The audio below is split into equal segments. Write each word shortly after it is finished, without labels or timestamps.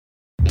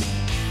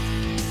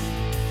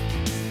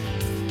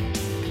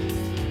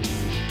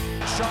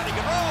shot, he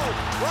can roll,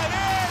 right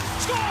in,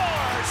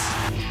 scores!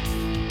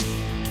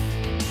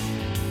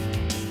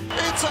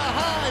 It's a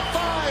high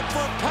five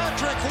for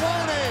Patrick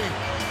Loney.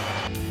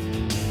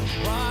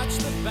 Watch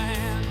the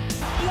band.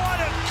 What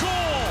a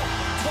goal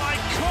by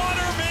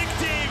Connor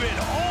McDavid.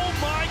 Oh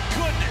my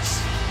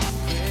goodness.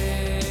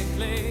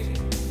 Quickly.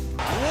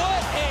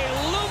 What a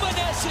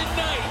luminescent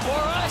night for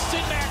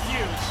Austin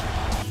Matthews.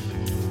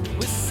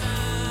 With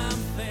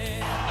something.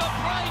 The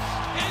price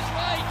is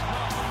right.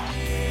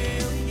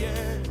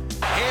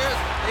 Here's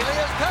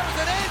Elias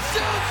Pettersson and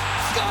shoots,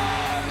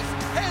 scores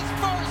his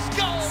first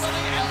goal of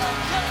the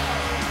NHL.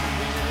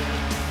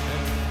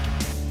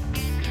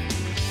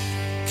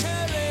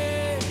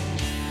 Carry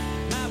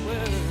my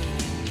word.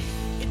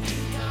 If you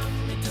come,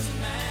 it doesn't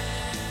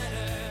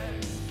matter.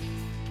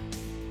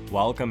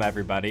 Welcome,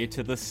 everybody,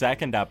 to the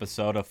second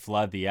episode of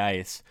Flood the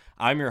Ice.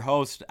 I'm your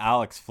host,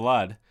 Alex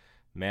Flood.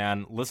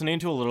 Man, listening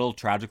to a little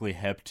Tragically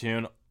Hip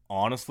tune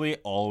honestly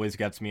always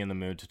gets me in the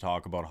mood to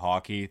talk about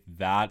hockey.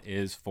 That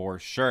is for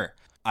sure.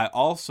 I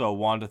also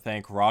want to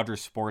thank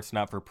Rogers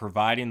Sportsnet for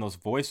providing those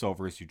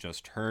voiceovers you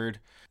just heard.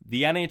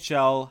 The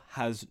NHL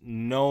has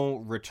no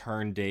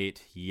return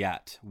date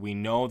yet. We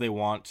know they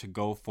want to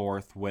go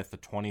forth with the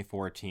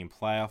 24-team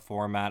playoff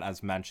format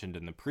as mentioned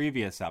in the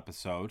previous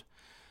episode.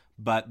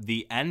 But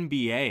the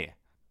NBA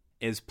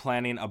is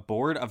planning a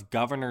Board of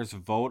Governors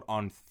vote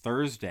on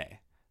Thursday.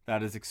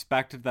 That is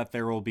expected that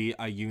there will be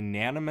a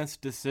unanimous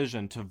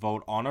decision to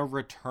vote on a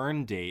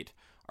return date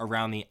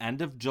around the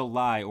end of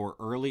July or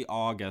early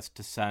August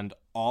to send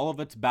all of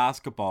its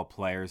basketball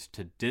players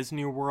to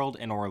Disney World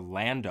in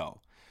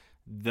Orlando.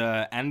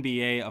 The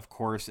NBA, of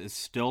course, is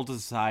still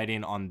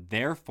deciding on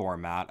their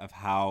format of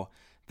how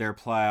their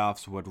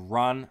playoffs would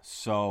run,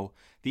 so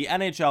the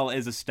NHL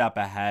is a step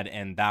ahead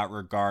in that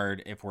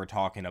regard if we're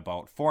talking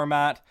about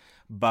format,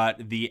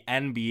 but the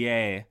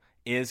NBA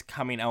is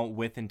coming out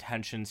with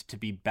intentions to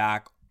be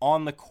back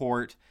on the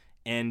court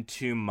in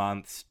 2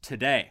 months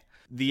today.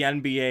 The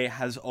NBA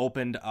has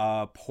opened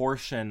a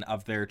portion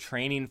of their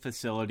training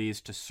facilities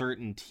to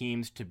certain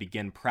teams to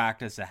begin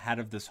practice ahead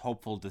of this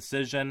hopeful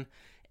decision.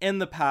 In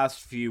the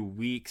past few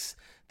weeks,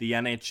 the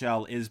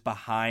NHL is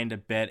behind a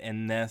bit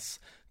in this.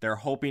 They're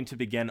hoping to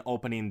begin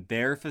opening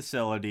their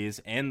facilities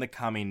in the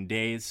coming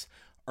days,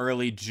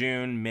 early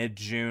June,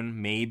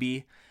 mid-June,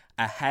 maybe,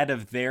 ahead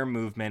of their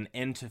movement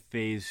into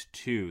Phase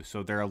 2.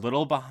 So they're a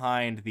little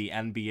behind the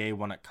NBA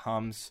when it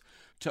comes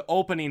to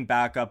opening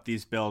back up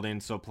these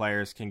buildings so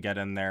players can get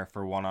in there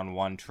for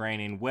one-on-one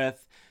training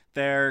with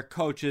their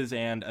coaches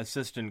and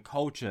assistant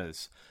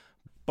coaches.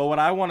 But what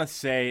I want to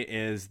say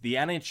is the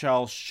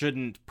NHL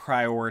shouldn't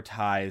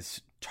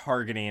prioritize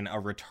targeting a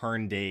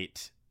return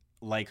date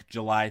like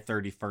July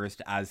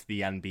 31st as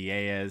the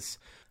NBA is.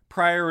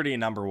 Priority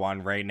number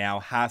one right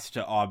now has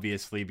to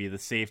obviously be the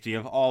safety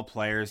of all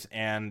players,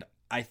 and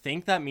I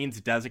think that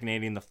means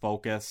designating the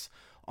focus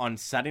on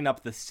setting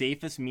up the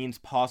safest means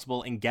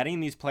possible and getting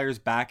these players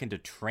back into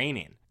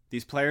training.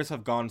 These players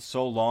have gone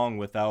so long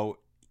without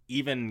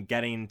even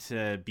getting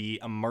to be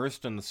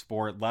immersed in the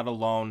sport, let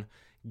alone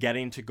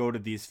getting to go to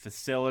these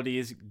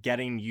facilities,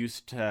 getting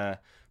used to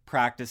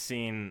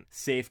practicing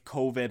safe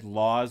COVID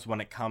laws when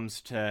it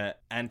comes to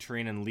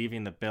entering and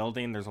leaving the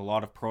building. There's a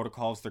lot of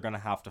protocols they're going to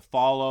have to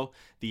follow.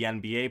 The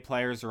NBA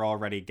players are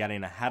already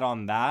getting ahead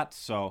on that.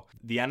 So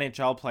the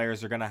NHL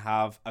players are going to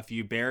have a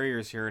few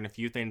barriers here and a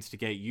few things to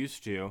get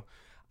used to.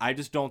 I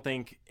just don't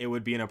think it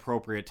would be an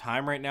appropriate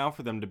time right now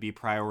for them to be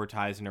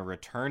prioritizing a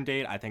return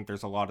date. I think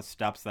there's a lot of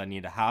steps that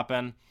need to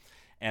happen,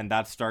 and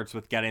that starts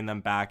with getting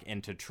them back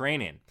into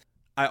training.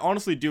 I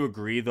honestly do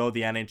agree, though,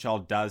 the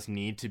NHL does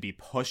need to be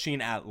pushing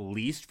at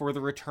least for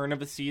the return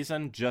of a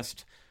season,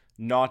 just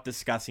not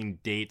discussing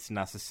dates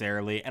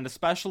necessarily, and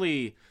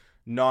especially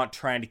not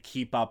trying to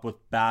keep up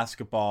with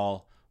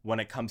basketball when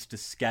it comes to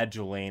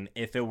scheduling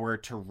if it were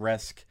to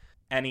risk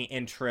any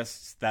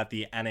interests that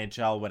the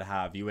NHL would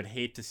have. You would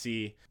hate to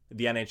see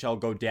the NHL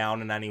go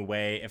down in any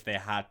way if they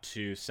had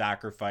to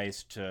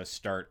sacrifice to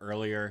start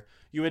earlier.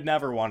 You would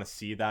never want to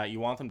see that. You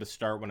want them to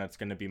start when it's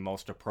going to be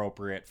most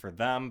appropriate for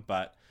them,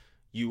 but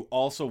you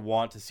also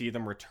want to see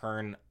them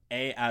return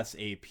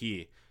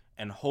ASAP,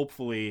 and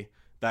hopefully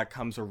that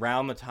comes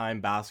around the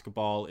time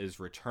basketball is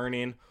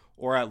returning,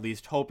 or at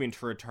least hoping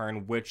to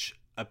return, which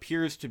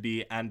appears to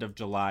be end of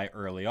July,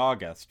 early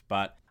August.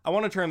 But I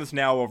want to turn this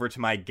now over to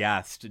my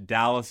guest,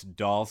 Dallas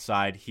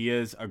Dahlside. He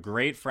is a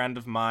great friend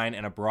of mine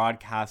and a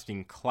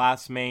broadcasting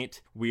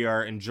classmate. We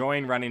are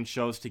enjoying running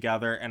shows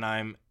together, and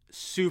I'm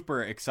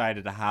super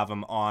excited to have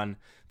him on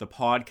the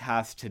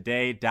podcast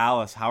today.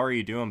 Dallas, how are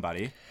you doing,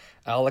 buddy?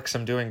 Alex,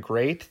 I'm doing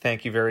great.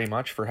 Thank you very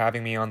much for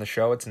having me on the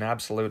show. It's an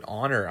absolute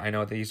honor. I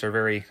know these are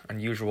very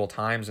unusual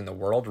times in the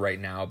world right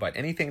now, but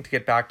anything to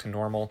get back to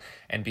normal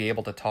and be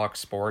able to talk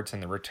sports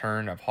and the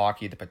return of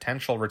hockey, the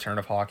potential return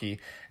of hockey,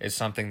 is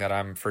something that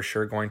I'm for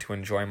sure going to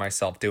enjoy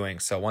myself doing.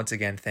 So once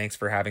again, thanks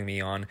for having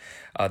me on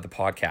the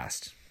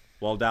podcast.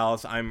 Well,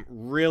 Dallas, I'm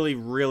really,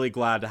 really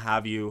glad to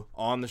have you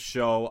on the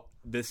show.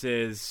 This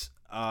is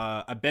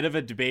a bit of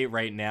a debate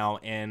right now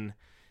in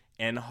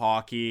in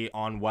hockey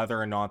on whether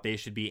or not they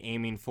should be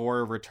aiming for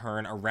a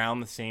return around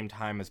the same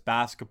time as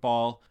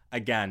basketball.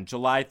 Again,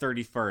 July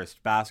 31st,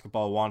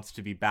 basketball wants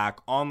to be back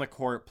on the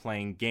court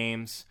playing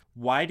games.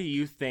 Why do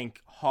you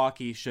think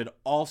hockey should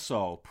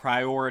also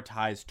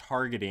prioritize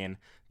targeting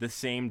the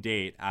same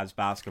date as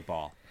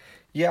basketball?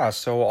 Yeah,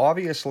 so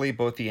obviously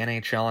both the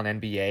NHL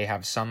and NBA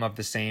have some of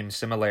the same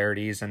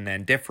similarities and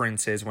then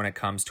differences when it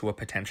comes to a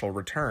potential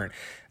return.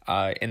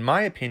 In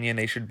my opinion,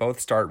 they should both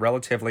start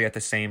relatively at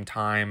the same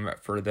time,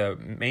 for the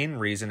main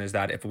reason is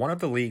that if one of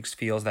the leagues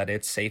feels that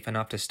it's safe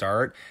enough to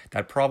start,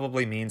 that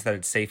probably means that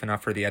it's safe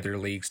enough for the other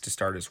leagues to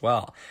start as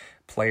well.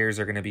 Players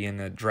are going to be in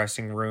the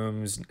dressing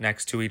rooms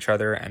next to each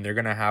other, and they're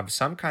going to have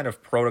some kind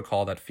of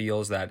protocol that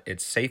feels that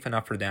it's safe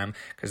enough for them,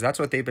 because that's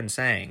what they've been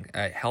saying.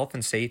 Health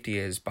and safety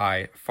is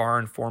by far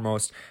and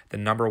foremost the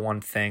number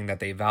one thing that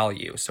they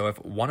value. So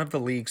if one of the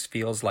leagues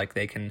feels like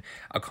they can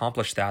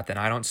accomplish that, then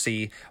I don't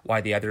see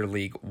why the other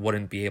league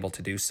wouldn't be able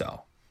to do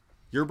so.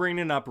 You're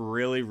bringing up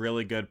really,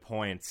 really good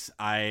points.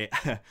 I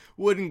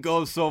wouldn't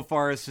go so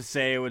far as to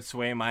say it would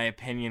sway my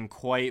opinion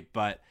quite,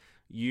 but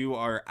you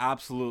are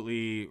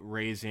absolutely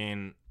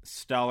raising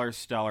stellar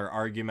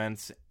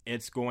arguments.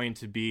 It's going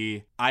to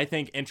be, I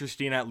think,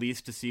 interesting at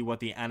least to see what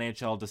the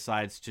NHL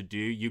decides to do.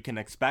 You can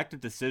expect a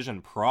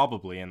decision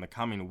probably in the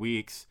coming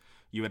weeks.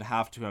 You would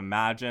have to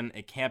imagine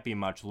it can't be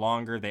much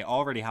longer. They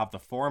already have the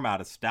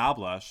format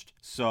established,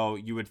 so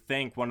you would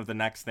think one of the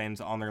next things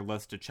on their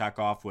list to check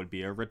off would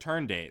be a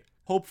return date.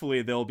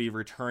 Hopefully they'll be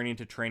returning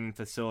to training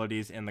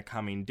facilities in the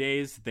coming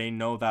days. They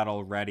know that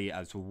already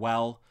as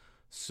well.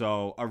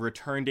 So a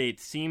return date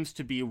seems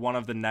to be one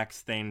of the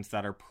next things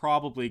that are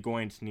probably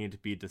going to need to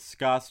be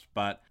discussed,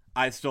 but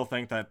I still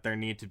think that there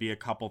need to be a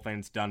couple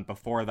things done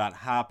before that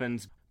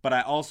happens. But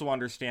I also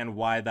understand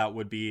why that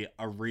would be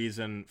a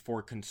reason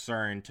for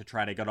concern to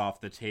try to get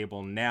off the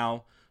table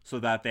now, so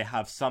that they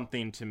have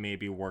something to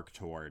maybe work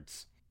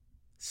towards.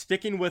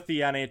 Sticking with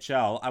the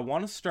NHL, I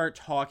want to start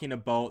talking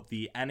about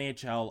the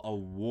NHL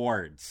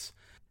awards.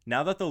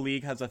 Now that the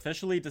league has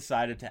officially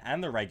decided to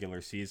end the regular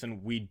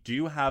season, we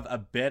do have a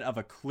bit of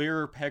a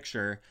clearer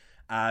picture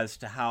as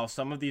to how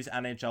some of these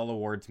NHL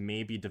awards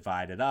may be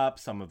divided up,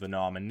 some of the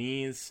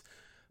nominees,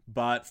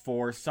 but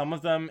for some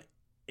of them,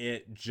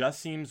 it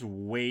just seems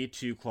way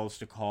too close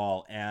to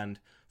call. And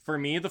for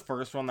me, the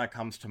first one that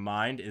comes to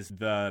mind is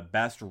the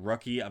best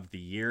rookie of the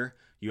year.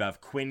 You have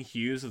Quinn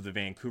Hughes of the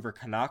Vancouver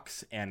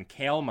Canucks and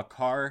Cale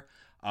Makar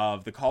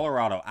of the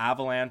Colorado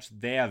Avalanche.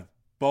 They have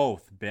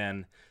both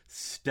been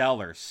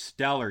stellar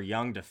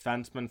young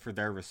defensemen for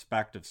their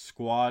respective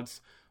squads.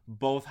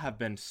 Both have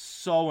been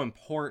so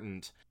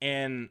important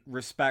in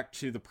respect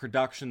to the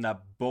production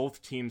that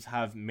both teams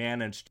have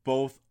managed,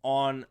 both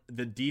on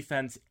the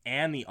defense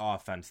and the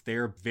offense.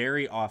 They're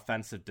very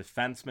offensive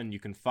defensemen. You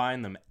can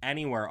find them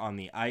anywhere on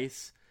the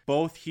ice.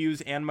 Both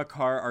Hughes and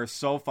Makar are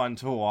so fun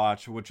to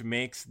watch, which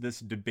makes this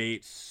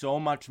debate so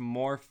much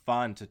more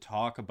fun to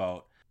talk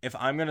about. If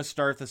I'm going to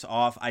start this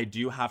off, I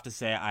do have to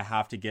say I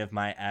have to give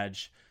my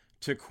edge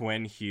to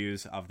Quinn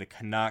Hughes of the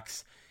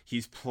Canucks.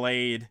 He's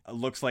played,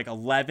 looks like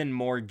 11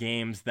 more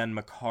games than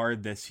Makar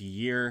this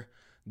year.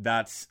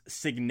 That's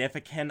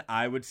significant,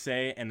 I would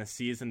say, in a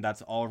season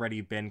that's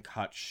already been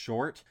cut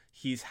short.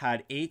 He's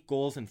had 8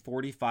 goals and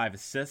 45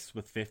 assists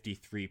with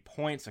 53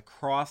 points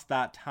across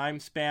that time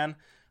span.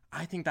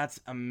 I think that's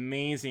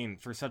amazing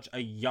for such a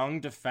young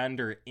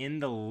defender in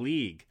the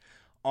league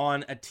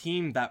on a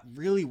team that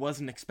really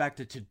wasn't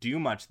expected to do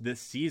much this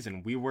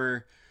season. We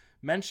were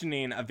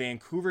mentioning a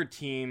Vancouver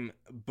team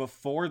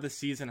before the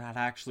season had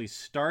actually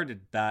started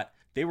that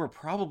they were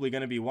probably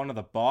going to be one of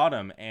the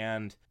bottom,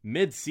 and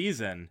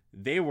mid-season,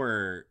 they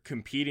were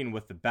competing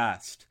with the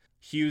best.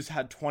 Hughes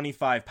had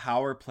 25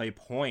 power play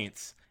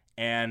points,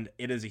 and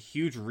it is a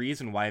huge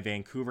reason why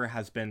Vancouver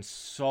has been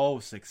so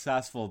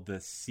successful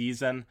this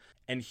season.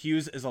 And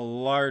Hughes is a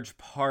large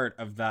part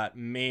of that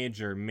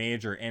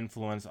major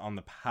influence on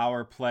the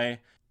power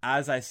play.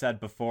 As I said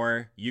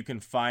before, you can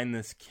find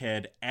this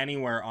kid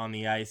anywhere on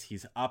the ice.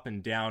 He's up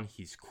and down.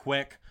 He's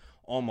quick.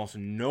 Almost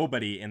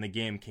nobody in the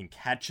game can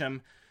catch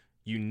him.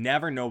 You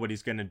never know what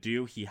he's going to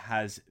do. He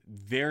has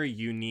very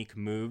unique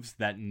moves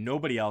that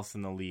nobody else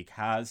in the league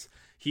has.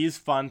 He's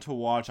fun to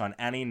watch on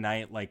any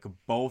night, like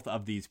both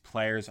of these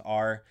players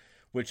are,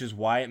 which is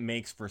why it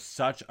makes for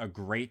such a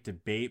great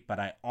debate.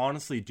 But I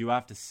honestly do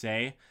have to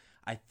say,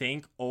 I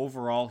think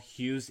overall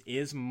Hughes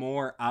is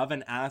more of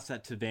an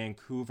asset to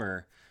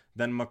Vancouver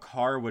than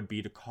Makar would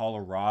be to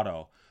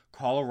Colorado.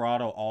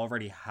 Colorado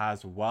already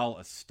has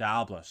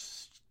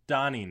well-established,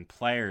 stunning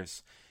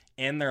players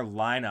in their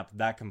lineup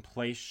that can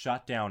play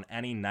shutdown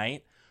any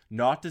night.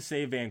 Not to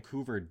say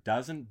Vancouver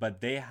doesn't,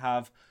 but they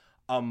have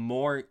a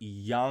more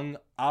young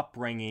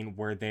upbringing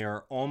where they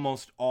are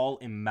almost all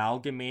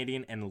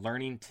amalgamating and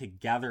learning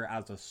together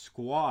as a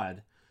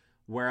squad,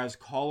 whereas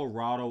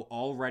Colorado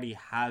already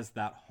has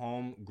that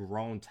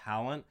homegrown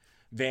talent.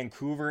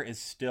 Vancouver is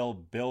still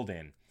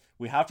building,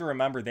 We have to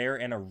remember they're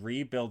in a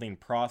rebuilding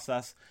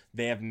process.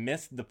 They have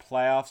missed the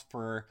playoffs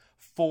for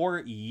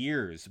 4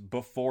 years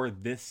before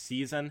this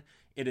season.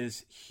 It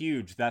is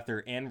huge that they're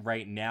in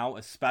right now,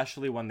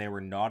 especially when they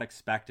were not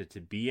expected to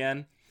be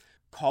in.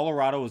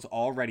 Colorado is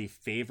already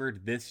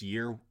favored this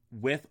year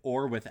with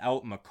or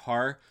without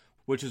Makar,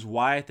 which is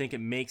why I think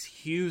it makes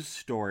Hughes'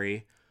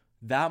 story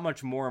that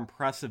much more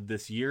impressive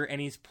this year,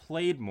 and he's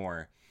played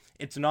more.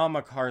 It's not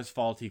Makar's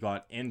fault he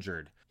got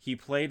injured. He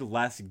played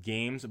less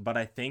games, but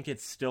I think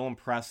it's still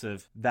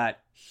impressive that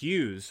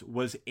Hughes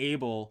was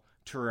able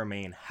to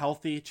remain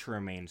healthy, to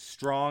remain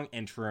strong,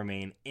 and to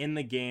remain in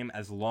the game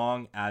as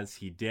long as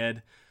he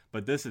did.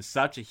 But this is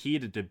such a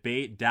heated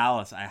debate.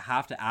 Dallas, I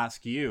have to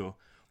ask you,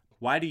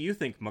 why do you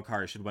think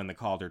Makar should win the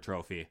Calder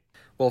Trophy?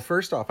 Well,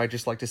 first off, I'd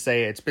just like to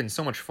say it's been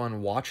so much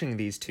fun watching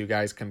these two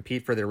guys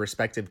compete for their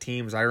respective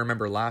teams. I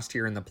remember last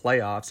year in the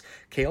playoffs,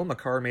 Cale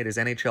Makar made his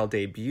NHL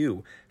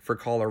debut for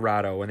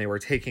Colorado when they were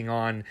taking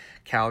on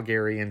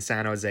Calgary and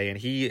San Jose, and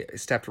he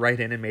stepped right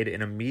in and made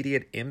an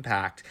immediate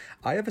impact.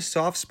 I have a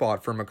soft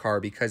spot for Makar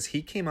because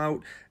he came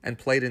out and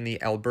played in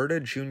the Alberta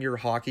Junior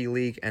Hockey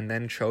League and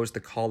then chose the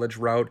college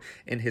route.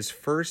 In his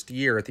first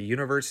year at the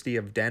University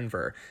of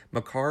Denver,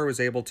 Makar was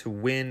able to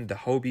win the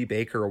Hobey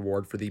Baker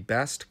Award for the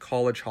best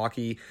college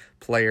hockey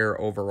player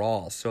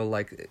overall.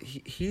 So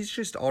he's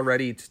just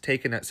already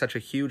taken such a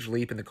huge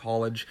leap in the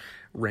college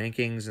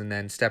rankings and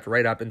then stepped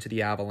right up into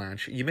the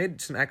Avalanche. You made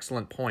some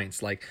excellent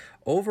points.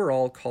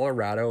 Overall,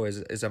 Colorado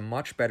is a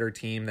much better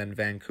team than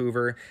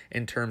Vancouver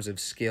in terms of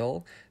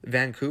skill.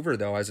 Vancouver,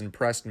 though, has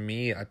impressed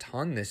me a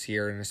ton this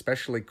year, and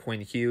especially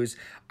Quinn Hughes.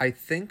 I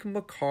think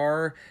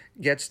Makar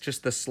gets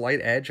just the slight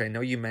edge. I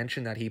know you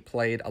mentioned that he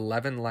played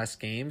 11 less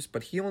games,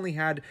 but he only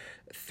had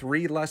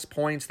 3 less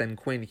points than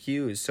Quinn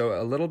Hughes, so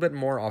a little bit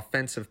more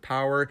offensive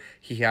power.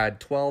 He had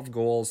 12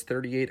 goals,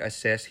 38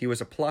 assists. He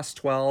was a plus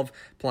 12,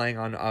 playing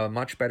on a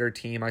much better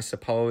team, I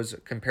suppose,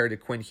 compared to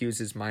Quinn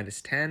Hughes'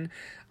 minus 10.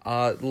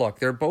 Look,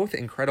 they're both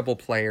incredible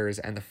players,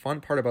 and the fun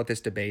part about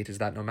this debate is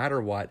that no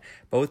matter what,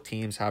 both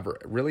teams have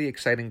really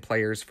exciting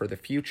players for the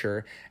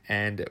future,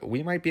 and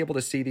we might be able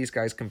to see these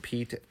guys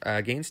compete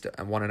against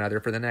one another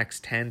for the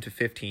next 10 to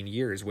 15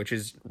 years, which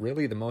is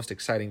really the most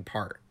exciting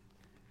part.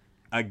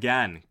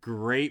 Again,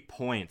 great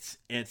points.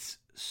 It's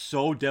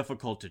so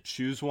difficult to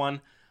choose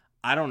one.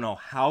 I don't know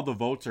how the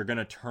votes are going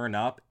to turn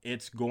up.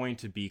 It's going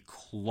to be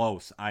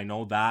close. I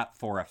know that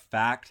for a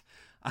fact.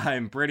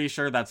 I'm pretty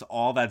sure that's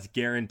all that's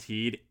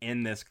guaranteed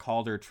in this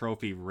Calder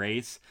Trophy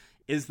race,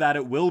 is that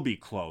it will be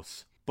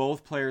close.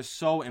 Both players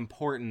so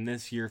important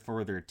this year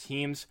for their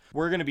teams.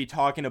 We're going to be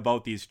talking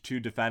about these two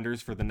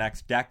defenders for the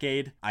next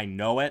decade. I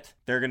know it.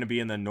 They're going to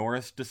be in the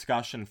Norris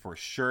discussion for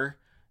sure.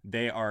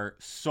 They are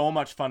so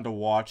much fun to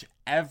watch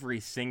every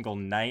single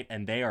night,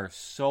 and they are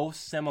so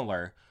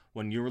similar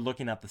when you were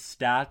looking at the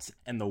stats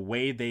and the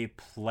way they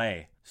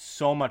play.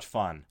 So much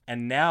fun.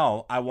 And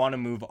now I want to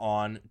move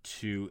on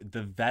to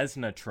the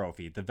Vezina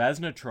Trophy. The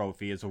Vezina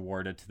Trophy is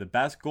awarded to the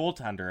best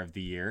goaltender of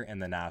the year in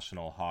the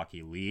National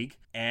Hockey League.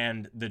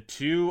 And the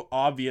two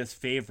obvious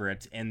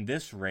favorites in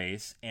this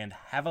race and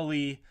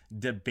heavily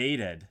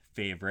debated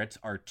favorites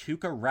are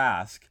Tuukka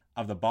Rask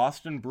of the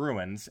Boston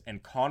Bruins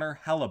and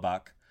Connor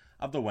Hellebuyck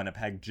of the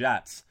Winnipeg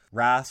Jets.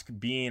 Rask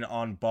being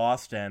on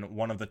Boston,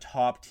 one of the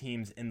top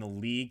teams in the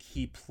league,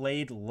 he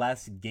played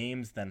less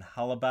games than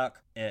Hellebuyck.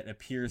 It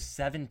appears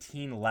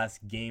 17 less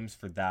games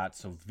for that,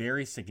 so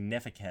very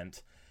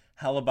significant.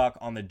 Hellebuyck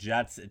on the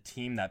Jets, a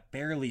team that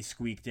barely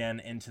squeaked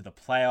into the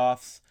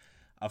playoffs,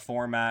 a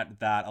format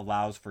that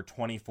allows for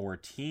 24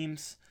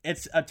 teams.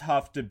 It's a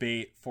tough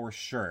debate for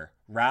sure.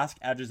 Rask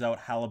edges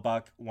out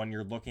Hellebuyck when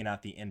you're looking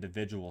at the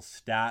individual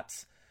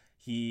stats.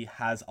 He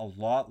has a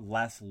lot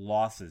less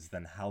losses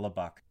than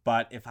Hellebuyck.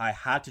 But if I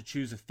had to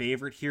choose a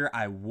favorite here,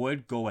 I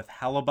would go with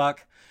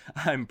Hellebuyck.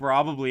 I'm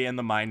probably in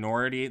the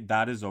minority.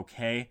 That is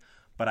okay.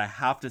 But I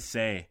have to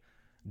say,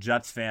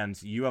 Jets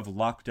fans, you have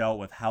lucked out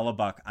with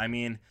Hellebuyck. I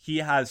mean, he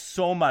has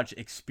so much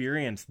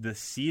experience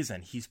this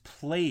season. He's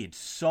played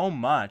so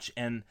much.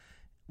 And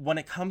when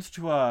it comes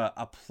to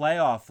a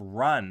playoff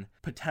run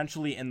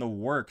potentially in the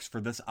works for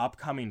this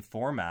upcoming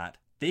format,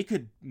 they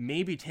could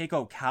maybe take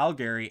out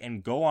Calgary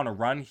and go on a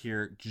run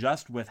here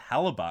just with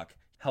Hellebuyck.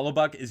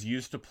 Hellebuyck is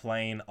used to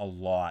playing a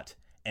lot,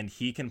 and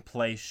he can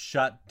play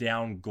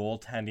shut-down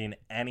goaltending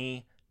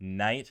any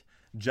night.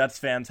 Jets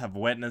fans have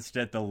witnessed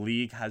it. The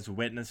league has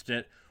witnessed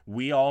it.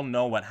 We all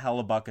know what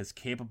Hellebuyck is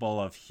capable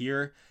of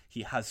here.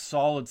 He has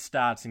solid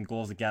stats in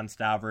goals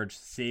against average,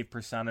 save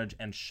percentage,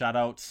 and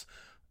shutouts.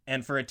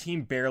 And for a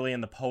team barely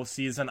in the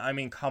postseason, I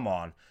mean, come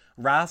on.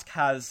 Rask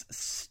has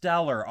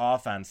stellar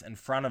offense in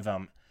front of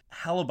him.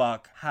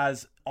 Hellebuyck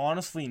has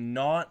honestly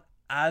not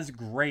as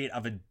great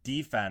of a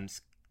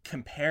defense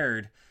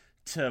compared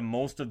to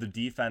most of the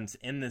defense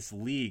in this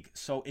league.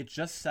 So it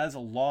just says a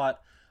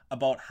lot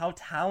about how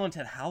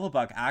talented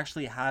Hellebuyck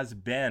actually has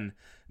been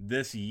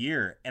this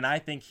year. And I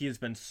think he has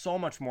been so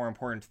much more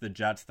important to the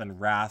Jets than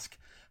Rask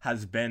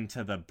has been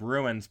to the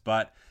Bruins.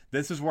 But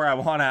this is where I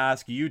want to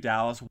ask you,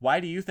 Dallas, why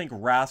do you think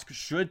Rask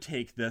should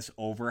take this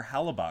over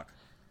Hellebuyck?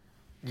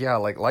 Yeah,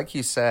 like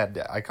you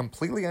said, I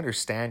completely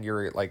understand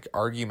your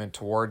argument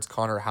towards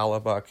Connor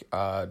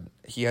Hellebuyck.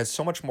 He has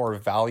so much more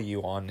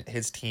value on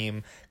his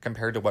team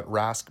compared to what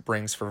Rask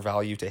brings for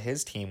value to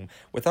his team.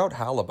 Without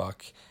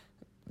Hellebuyck,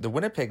 the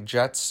Winnipeg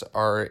Jets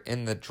are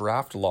in the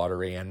draft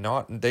lottery and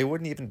they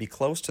wouldn't even be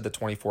close to the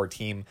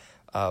 24-team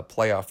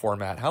playoff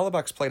format.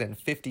 Hellebuyck's played in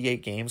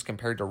 58 games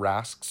compared to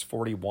Rask's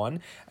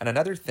 41. And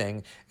another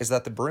thing is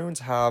that the Bruins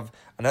have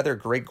another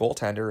great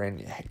goaltender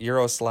in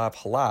Jaroslav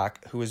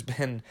Halak, who has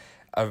been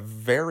a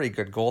very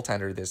good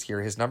goaltender this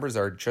year. His numbers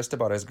are just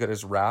about as good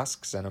as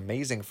Rask's and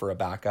amazing for a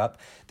backup.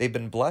 They've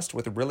been blessed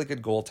with really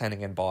good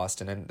goaltending in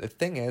Boston. And the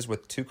thing is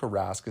with Tuukka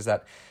Rask is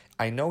that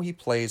I know he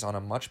plays on a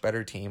much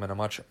better team and a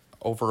much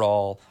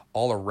overall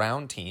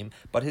all-around team,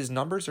 but his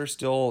numbers are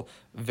still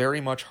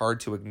very much hard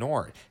to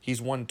ignore.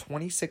 He's won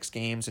 26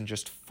 games in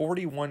just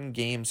 41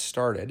 games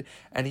started,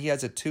 and he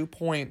has a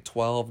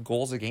 2.12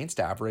 goals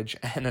against average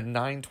and a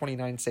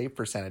 929 save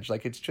percentage.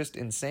 It's just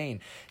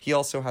insane. He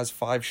also has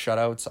 5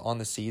 shutouts on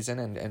the season,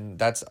 and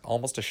that's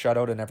almost a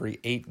shutout in every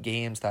 8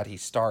 games that he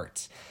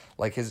starts.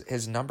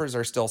 His numbers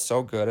are still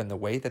so good, and the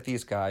way that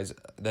these guys,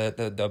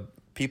 the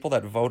people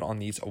that vote on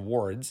these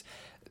awards,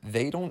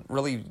 they don't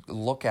really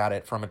look at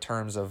it from a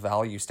terms of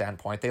value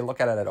standpoint. They look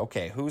at it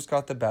okay, who's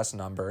got the best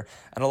number?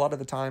 And a lot of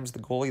the times the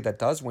goalie that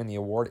does win the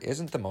award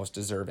isn't the most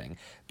deserving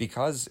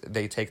because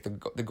they take the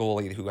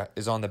goalie who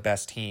is on the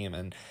best team,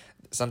 and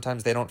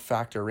sometimes they don't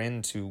factor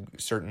into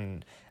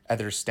certain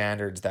other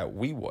standards that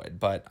we would.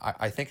 But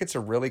I think it's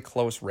a really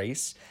close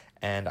race,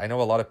 and I know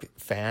a lot of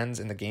fans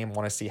in the game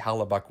want to see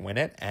Hellebuyck win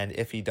it, and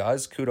if he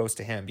does, kudos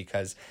to him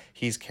because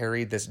he's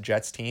carried this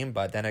Jets team.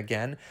 But then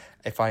again,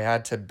 if I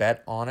had to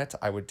bet on it,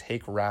 I would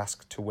take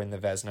Rask to win the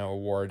Vezina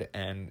Award,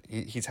 and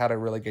he's had a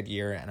really good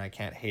year, and I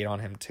can't hate on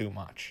him too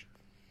much.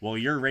 Well,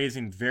 you're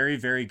raising very,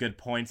 very good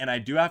points, and I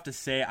do have to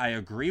say I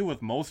agree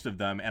with most of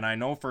them, and I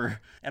know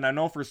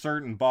for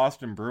certain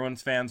Boston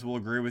Bruins fans will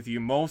agree with you.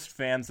 Most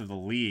fans of the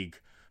league,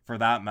 for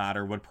that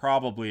matter, would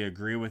probably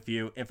agree with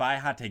you. If I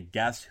had to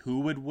guess who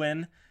would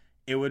win,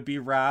 it would be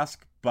Rask,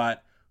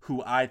 but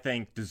who I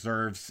think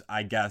deserves,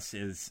 I guess,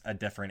 is a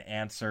different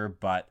answer.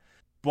 But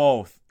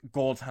both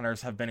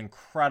goaltenders have been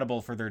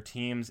incredible for their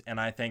teams, and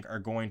I think are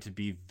going to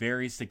be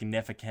very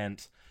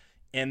significant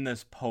in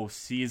this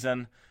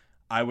postseason.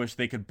 I wish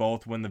they could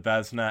both win the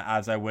Vezina,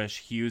 as I wish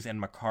Hughes and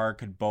Makar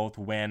could both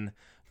win.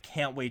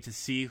 Can't wait to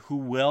see who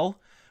will.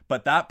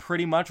 But that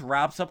pretty much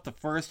wraps up the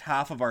first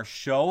half of our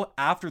show.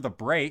 After the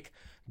break,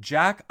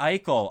 Jack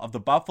Eichel of the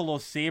Buffalo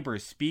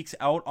Sabres speaks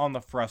out on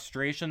the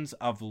frustrations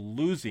of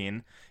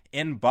losing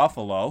in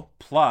Buffalo.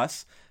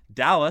 Plus,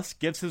 Dallas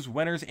gives his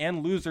winners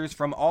and losers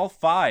from all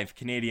 5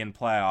 Canadian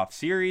playoff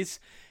series,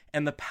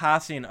 and the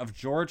passing of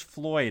George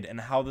Floyd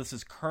and how this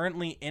is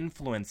currently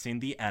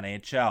influencing the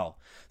NHL.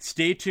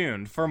 Stay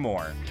tuned for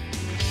more.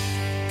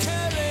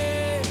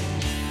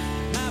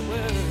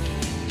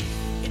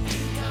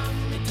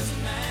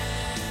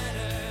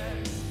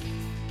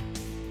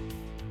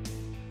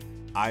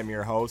 I'm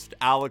your host,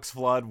 Alex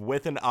Flood,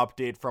 with an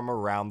update from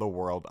around the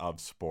world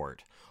of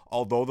sport.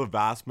 Although the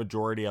vast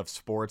majority of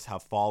sports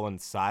have fallen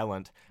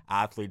silent,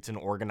 athletes and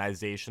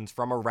organizations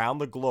from around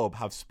the globe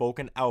have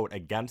spoken out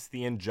against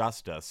the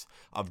injustice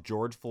of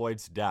George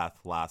Floyd's death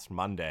last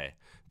Monday.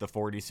 The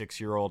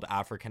 46-year-old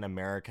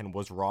African-American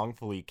was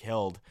wrongfully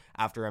killed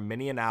after a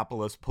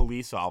Minneapolis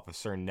police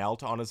officer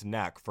knelt on his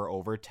neck for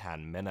over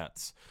 10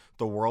 minutes.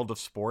 The world of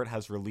sport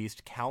has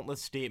released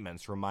countless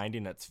statements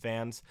reminding its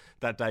fans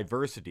that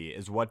diversity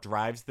is what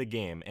drives the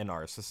game in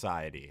our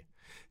society.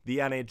 The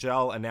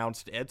NHL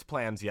announced its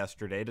plans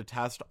yesterday to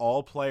test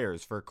all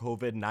players for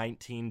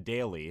COVID-19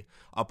 daily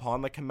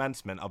upon the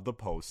commencement of the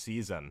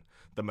postseason.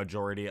 The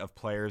majority of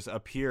players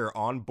appear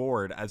on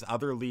board as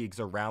other leagues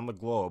around the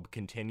globe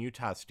continue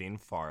testing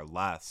far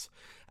less.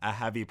 A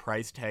heavy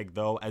price tag,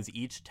 though, as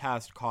each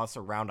test costs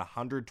around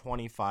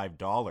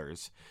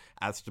 $125.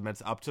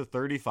 Estimates up to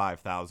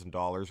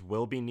 $35,000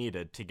 will be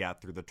needed to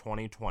get through the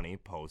 2020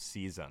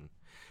 postseason.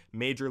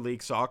 Major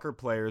League Soccer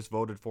players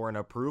voted for an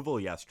approval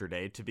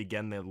yesterday to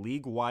begin the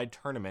league-wide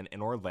tournament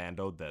in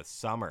Orlando this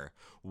summer,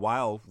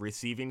 while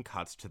receiving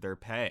cuts to their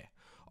pay.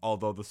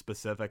 Although the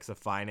specifics of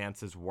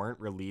finances weren't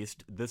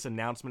released, this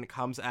announcement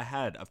comes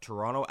ahead of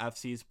Toronto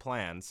FC's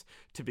plans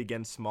to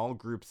begin small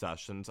group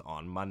sessions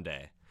on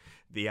Monday.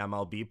 The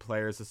MLB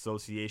Players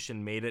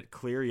Association made it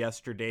clear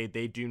yesterday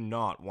they do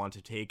not want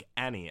to take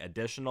any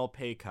additional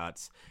pay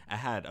cuts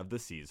ahead of the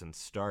season's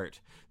start.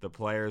 The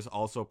players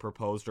also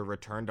proposed a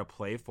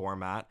return-to-play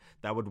format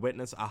that would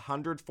witness a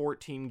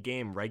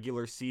 114-game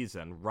regular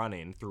season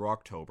running through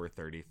October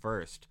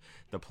 31st.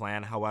 The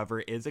plan, however,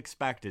 is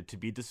expected to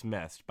be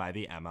dismissed by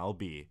the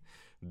MLB.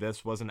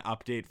 This was an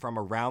update from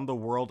around the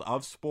world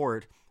of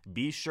sport.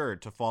 Be sure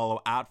to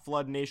follow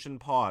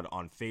 @FloodNationPod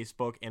on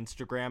Facebook,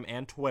 Instagram,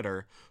 and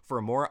Twitter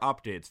for more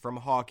updates from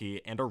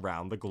hockey and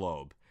around the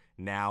globe.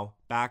 Now,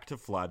 back to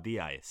Flood the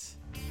Ice.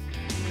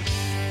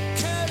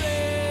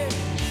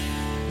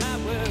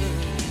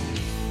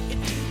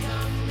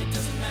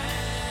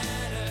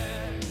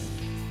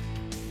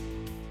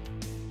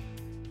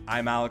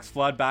 I'm Alex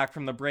Flood, back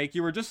from the break.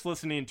 You were just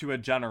listening to a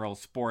general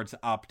sports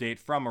update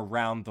from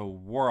around the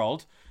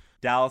world.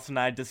 Dallas and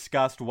I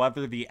discussed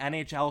whether the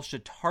NHL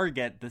should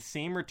target the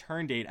same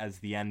return date as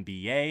the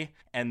NBA,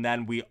 and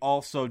then we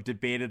also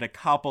debated a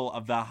couple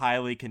of the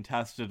highly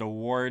contested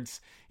awards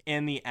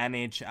in the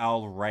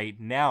NHL right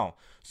now.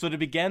 So to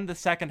begin the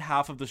second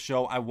half of the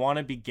show, I want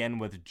to begin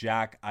with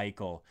Jack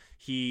Eichel.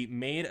 He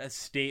made a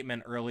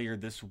statement earlier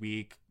this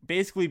week,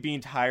 basically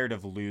being tired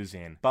of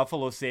losing.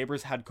 Buffalo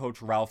Sabres head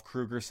coach Ralph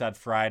Krueger said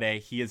Friday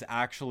he is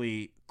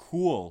actually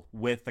cool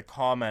with the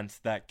comments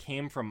that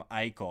came from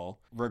Eichel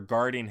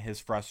regarding his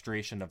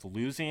frustration of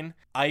losing.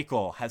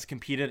 Eichel has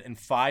competed in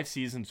 5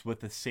 seasons with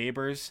the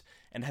Sabres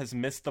and has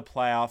missed the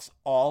playoffs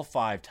all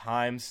 5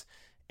 times.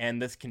 And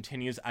this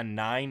continues a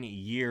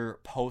 9-year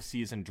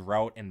postseason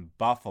drought in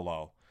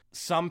Buffalo.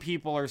 Some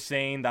people are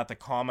saying that the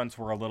comments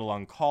were a little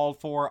uncalled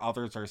for.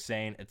 Others are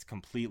saying it's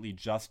completely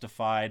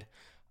justified.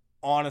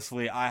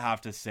 Honestly, I have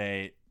to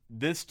say,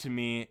 this to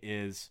me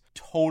is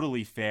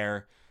totally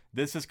fair.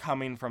 This is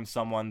coming from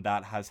someone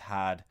that has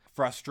had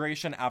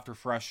frustration after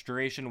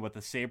frustration with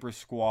the Sabres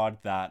squad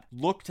that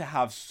looked to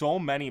have so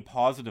many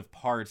positive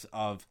parts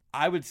of,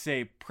 I would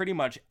say, pretty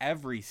much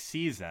every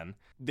season.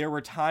 There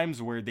were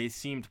times where they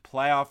seemed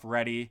playoff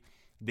ready.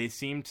 They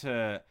seemed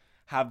to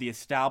have the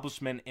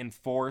establishment in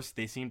force.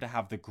 They seemed to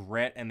have the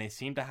grit, and they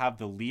seemed to have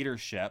the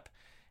leadership.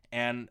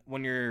 And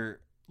when you're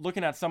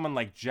looking at someone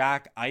like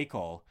Jack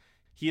Eichel,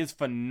 he is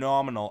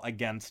phenomenal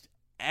against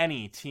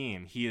any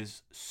team. He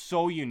is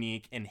so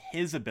unique in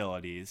his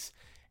abilities,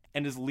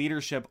 and his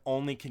leadership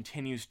only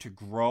continues to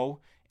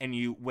grow. And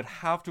you would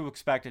have to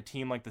expect a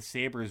team like the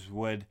Sabres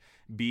would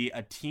be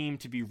a team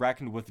to be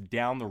reckoned with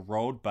down the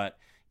road, but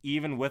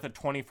even with a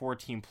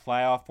 24-team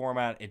playoff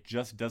format, it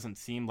just doesn't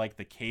seem like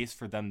the case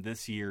for them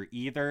this year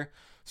either.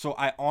 So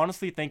I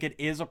honestly think it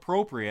is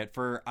appropriate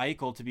for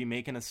Eichel to be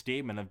making a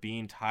statement of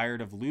being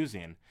tired of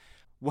losing.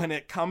 When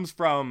it comes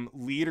from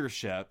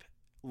leadership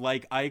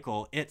like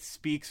Eichel, it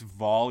speaks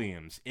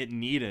volumes. It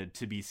needed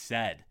to be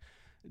said.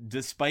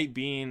 Despite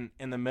being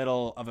in the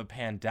middle of a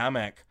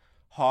pandemic,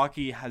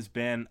 hockey has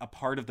been a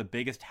part of the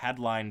biggest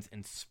headlines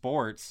in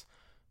sports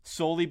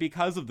solely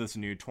because of this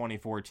new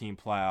 24-team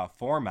playoff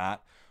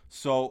format.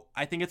 So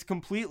I think it's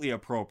completely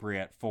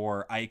appropriate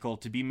for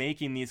Eichel to be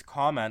making these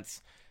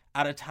comments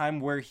at a time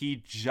where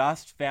he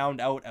just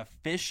found out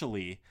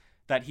officially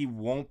that he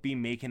won't be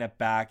making it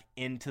back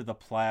into the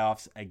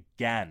playoffs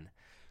again.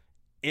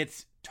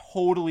 It's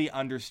totally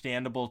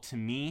understandable to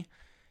me.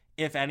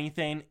 If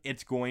anything,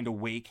 it's going to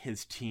wake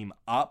his team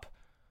up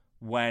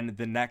when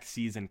the next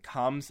season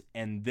comes,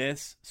 and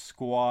this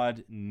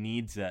squad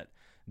needs it.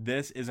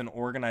 This is an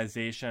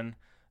organization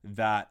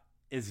that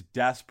is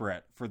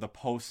desperate for the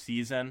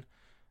postseason.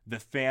 The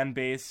fan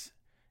base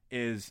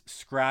is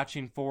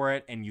scratching for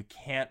it, and you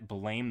can't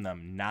blame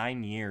them.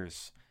 9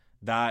 years.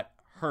 That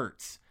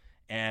hurts.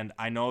 And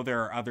I know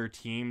there are other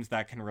teams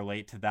that can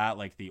relate to that,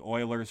 like the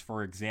Oilers,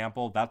 for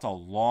example. That's a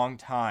long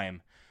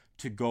time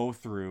to go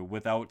through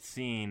without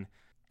seeing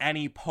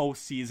any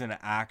postseason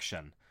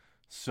action.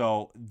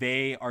 So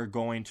they are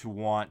going to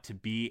want to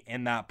be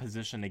in that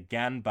position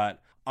again,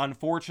 but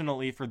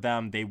unfortunately for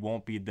them, they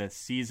won't be this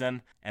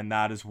season, and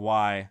that is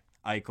why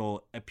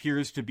Eichel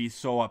appears to be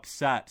so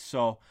upset.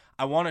 So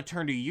I want to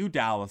turn to you,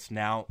 Dallas,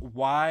 now.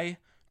 Why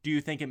do you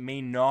think it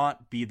may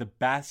not be the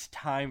best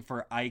time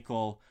for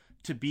Eichel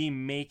to be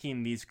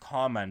making these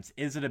comments?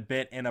 Is it a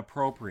bit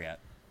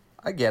inappropriate?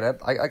 I get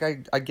it.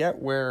 I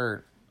get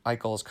where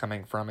Eichel is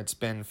coming from. It's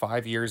been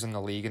 5 years in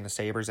the league, and the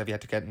Sabres have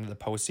yet to get into the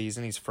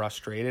postseason. He's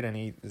frustrated, and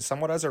he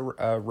somewhat has a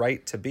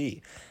right to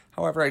be.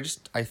 However,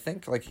 I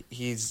think like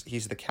he's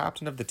the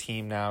captain of the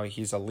team now.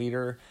 He's a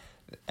leader,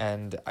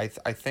 and I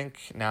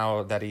think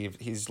now that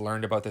he's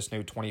learned about this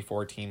new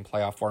 24-team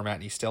playoff format,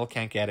 and he still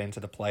can't get into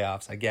the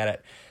playoffs. I get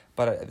it,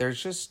 but there's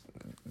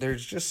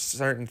just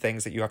certain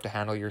things that you have to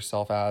handle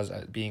yourself as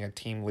being a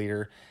team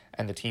leader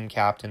and the team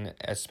captain,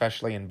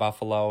 especially in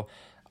Buffalo.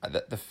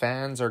 The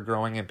fans are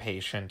growing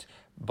impatient,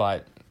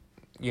 but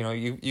you know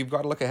you've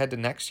got to look ahead to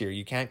next year.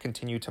 You can't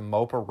continue to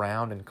mope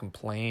around and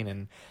complain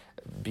and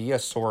be a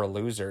sore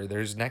loser.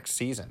 There's next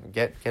season.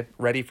 Get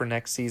ready for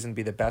next season.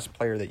 Be the best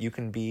player that you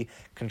can be.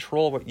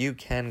 Control what you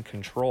can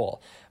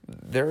control.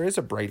 There is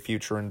a bright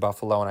future in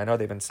Buffalo, and I know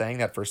they've been saying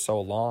that for so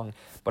long,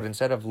 but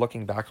instead of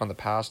looking back on the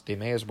past, they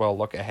may as well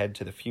look ahead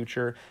to the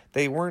future.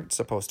 They weren't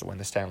supposed to win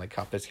the Stanley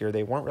Cup this year.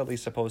 They weren't really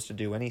supposed to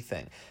do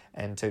anything.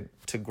 And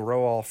to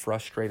grow all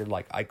frustrated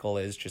like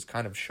Eichel is just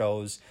kind of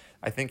shows,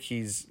 I feel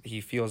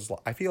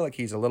like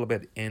he's a little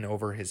bit in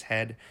over his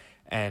head,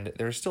 and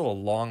there's still a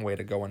long way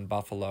to go in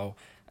Buffalo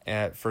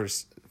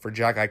for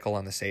Jack Eichel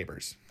and the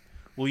Sabres.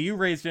 Well, you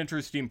raised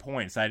interesting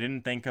points. I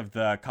didn't think of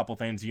the couple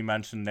things you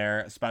mentioned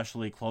there,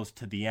 especially close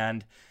to the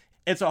end.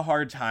 It's a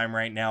hard time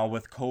right now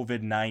with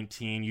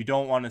COVID-19. You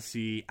don't want to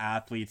see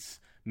athletes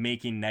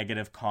making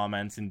negative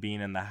comments and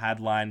being in the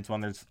headlines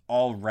when there's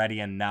already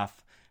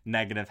enough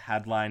negative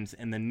headlines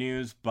in the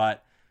news,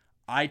 but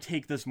I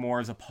take this more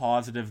as a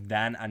positive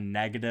than a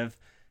negative.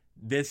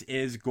 This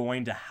is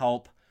going to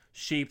help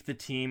shape the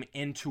team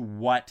into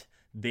what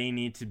they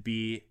need to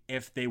be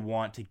if they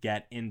want to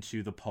get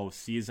into the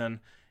postseason.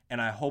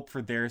 And I hope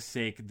for their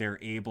sake they're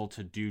able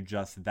to do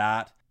just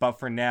that. But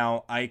for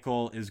now,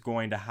 Eichel is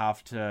going to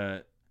have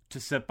to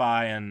sit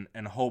by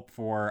and hope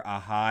for a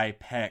high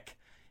pick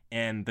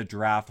in the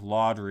draft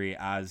lottery,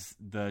 as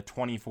the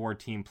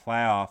 24-team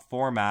playoff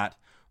format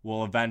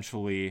will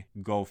eventually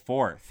go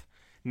forth.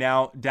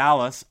 Now,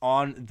 Dallas,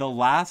 on the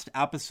last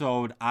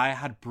episode, I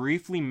had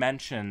briefly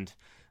mentioned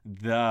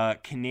the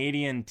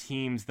Canadian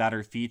teams that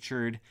are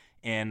featured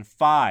in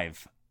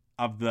 5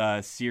 of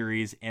the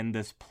series in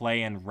this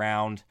play-in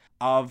round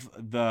of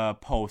the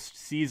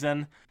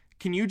postseason.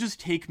 Can you just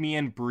take me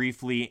in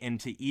briefly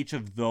into each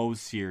of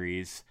those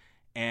series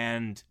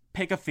and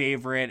pick a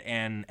favorite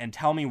and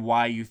tell me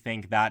why you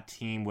think that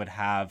team would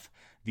have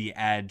the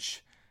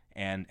edge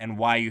and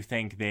why you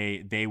think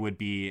they would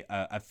be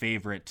a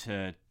favorite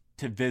to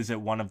visit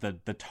one of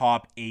the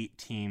top 8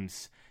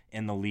 teams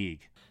in the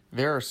league?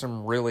 There are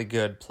some really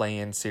good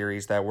play-in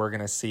series that we're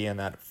going to see in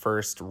that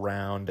first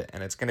round,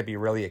 and it's going to be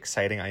really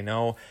exciting. I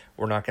know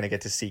we're not going to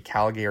get to see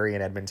Calgary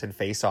and Edmonton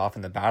face off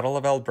in the Battle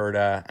of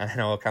Alberta, and I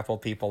know a couple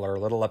people are a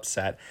little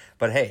upset,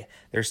 but hey,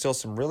 there's still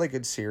some really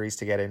good series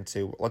to get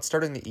into. Let's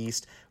start in the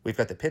East. We've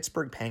got the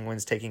Pittsburgh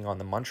Penguins taking on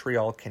the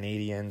Montreal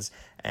Canadiens,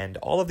 and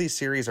all of these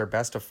series are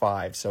best of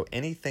 5, so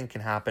anything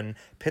can happen.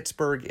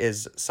 Pittsburgh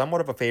is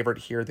somewhat of a favorite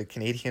here. The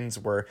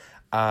Canadiens were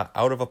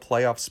out of a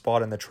playoff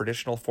spot in the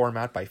traditional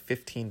format by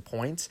 15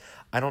 points.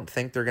 I don't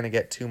think they're going to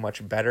get too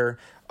much better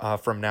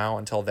from now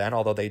until then,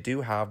 although they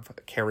do have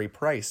Carey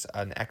Price,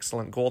 an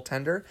excellent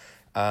goaltender.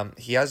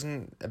 He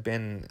hasn't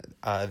been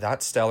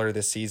that stellar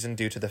this season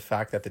due to the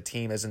fact that the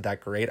team isn't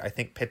that great. I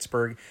think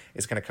Pittsburgh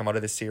is going to come out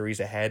of the series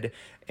ahead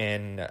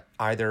in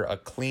either a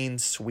clean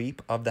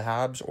sweep of the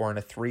Habs or in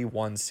a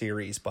 3-1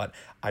 series, but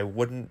I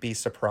wouldn't be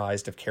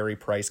surprised if Carey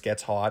Price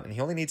gets hot, and he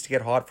only needs to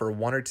get hot for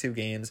 1 or 2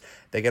 games.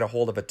 They get a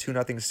hold of a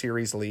 2-0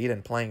 series lead,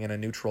 and playing in a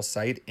neutral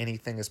site,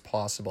 anything is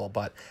possible,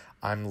 but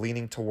I'm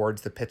leaning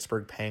towards the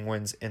Pittsburgh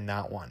Penguins in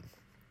that one.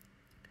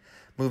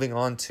 Moving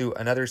on to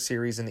another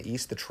series in the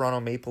East, the Toronto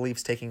Maple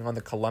Leafs taking on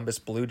the Columbus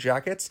Blue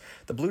Jackets.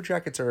 The Blue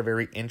Jackets are a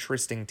very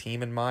interesting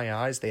team in my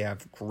eyes. They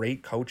have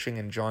great coaching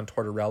in John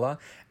Tortorella,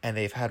 and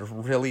they've had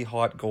really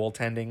hot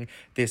goaltending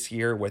this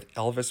year with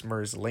Elvis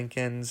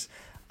Merzlikins.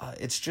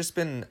 It's just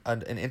been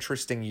an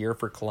interesting year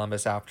for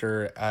Columbus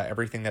after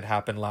everything that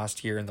happened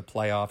last year in the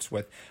playoffs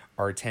with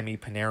Artemi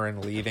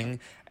Panarin leaving.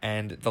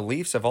 And the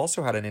Leafs have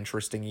also had an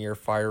interesting year,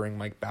 firing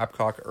Mike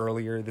Babcock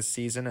earlier this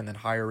season and then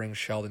hiring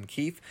Sheldon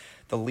Keefe.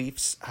 The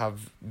Leafs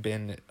have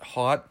been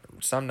hot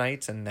some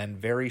nights and then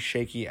very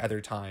shaky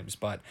other times,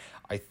 but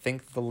I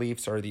think the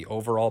Leafs are the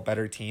overall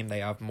better team.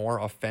 They have more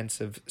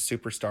offensive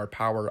superstar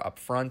power up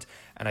front,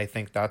 and I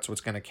think that's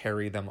what's going to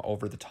carry them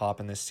over the top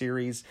in this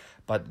series.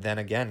 But then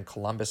again,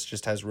 Columbus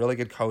just has really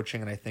good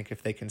coaching, and I think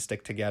if they can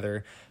stick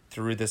together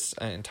through this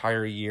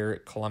entire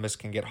year, Columbus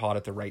can get hot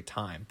at the right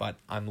time. But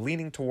I'm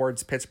leaning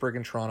towards Pittsburgh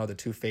and Toronto, the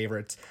 2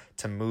 favorites,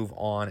 to move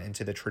on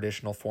into the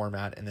traditional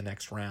format in the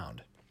next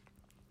round.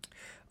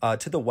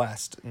 To the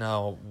West,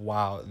 no,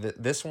 wow.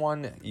 This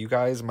one, you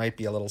guys might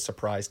be a little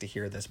surprised to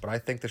hear this, but I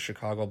think the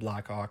Chicago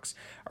Blackhawks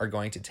are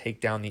going to take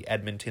down the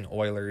Edmonton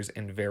Oilers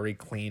in very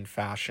clean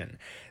fashion.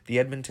 The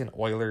Edmonton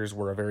Oilers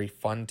were a very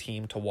fun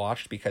team to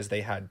watch because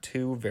they had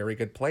 2 very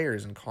good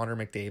players in Connor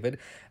McDavid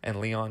and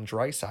Leon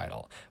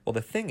Draisaitl. Well,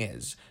 the thing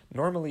is,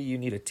 normally you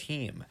need a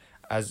team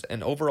as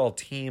an overall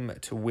team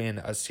to win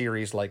a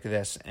series like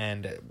this,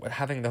 and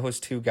having those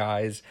 2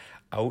 guys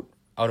out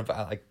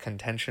of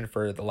contention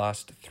for the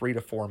last 3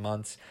 to 4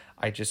 months,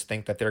 I just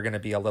think that they're going to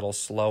be a little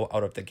slow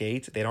out of the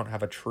gate. They don't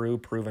have a true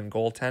proven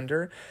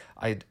goaltender.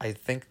 I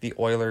think the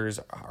Oilers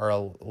are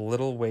a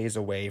little ways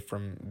away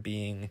from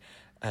being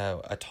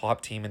a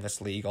top team in this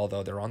league,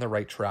 although they're on the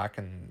right track,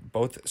 and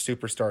both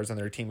superstars on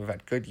their team have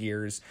had good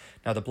years.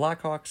 Now the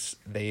Blackhawks,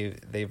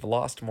 they've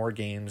lost more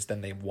games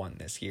than they've won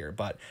this year,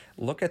 but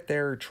look at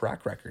their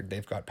track record.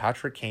 They've got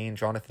Patrick Kane,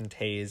 Jonathan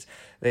Toews.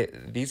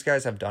 These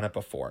guys have done it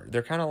before.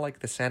 They're kind of like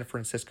the San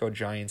Francisco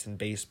Giants in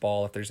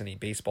baseball. If there's any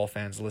baseball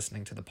fans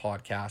listening to the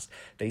podcast,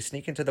 they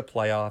sneak into the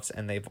playoffs,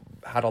 and they've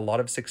had a lot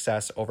of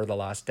success over the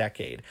last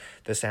decade.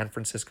 The San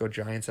Francisco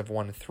Giants have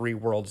won 3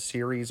 World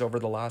Series over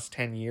the last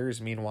 10 years.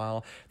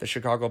 Meanwhile, the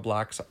Chicago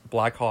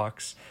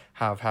Blackhawks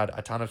have had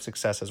a ton of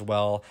success as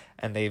well,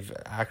 and they've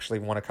actually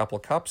won a couple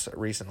cups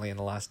recently in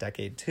the last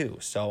decade too.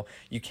 So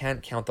you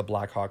can't count the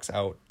Blackhawks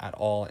out at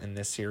all in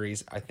this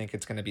series. I think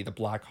it's going to be the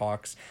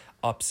Blackhawks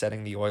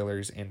upsetting the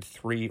Oilers in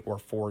 3 or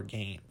 4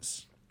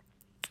 games.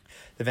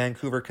 The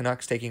Vancouver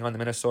Canucks taking on the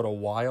Minnesota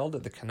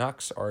Wild. The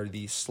Canucks are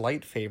the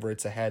slight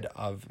favorites ahead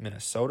of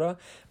Minnesota.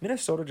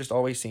 Minnesota just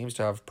always seems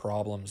to have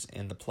problems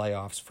in the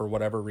playoffs for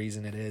whatever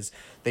reason it is.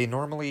 They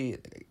normally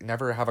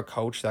never have a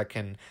coach that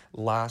can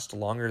last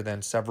longer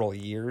than several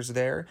years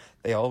there.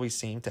 They always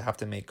seem to have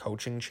to make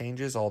coaching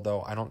changes,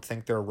 although I don't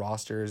think their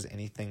roster is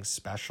anything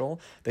special.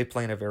 They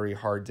play in a very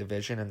hard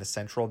division in the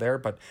Central there,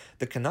 but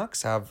the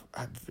Canucks have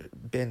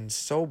been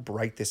so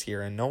bright this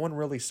year, and no one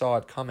really saw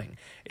it coming.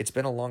 It's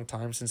been a long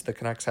time since the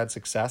Canucks Canucks had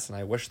success, and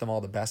I wish them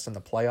all the best in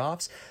the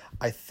playoffs.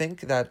 I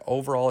think that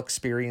overall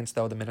experience,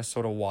 though, the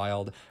Minnesota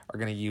Wild are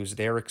going to use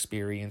their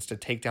experience to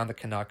take down the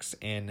Canucks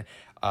in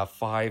a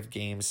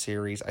 5-game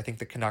series. I think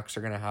the Canucks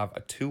are going to have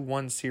a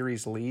 2-1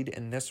 series lead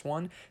in this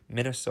one.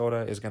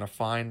 Minnesota is going to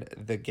find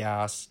the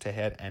gas to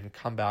hit and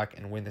come back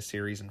and win the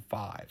series in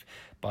 5.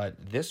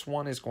 But this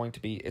one is going to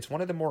be, it's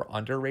one of the more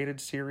underrated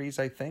series,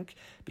 I think,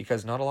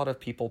 because not a lot of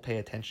people pay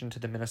attention to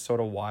the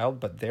Minnesota Wild,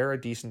 but they're a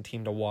decent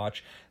team to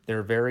watch.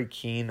 They're very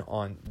keen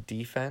on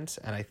defense,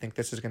 and I think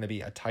this is going to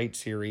be a tight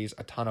series,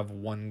 a ton of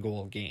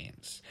 1-goal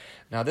games.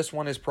 Now, this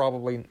one is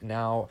probably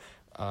now,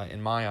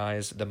 in my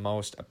eyes, the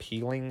most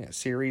appealing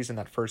series in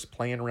that first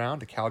play-in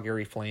round. The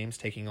Calgary Flames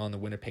taking on the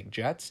Winnipeg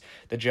Jets.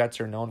 The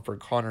Jets are known for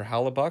Connor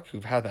Hellebuck,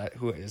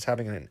 who is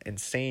having an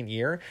insane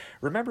year.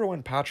 Remember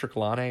when Patrick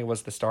Laine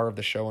was the star of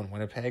the show in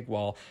Winnipeg?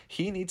 Well,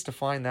 he needs to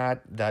find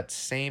that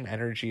same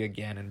energy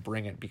again and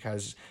bring it,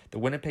 because the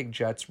Winnipeg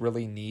Jets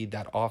really need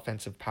that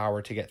offensive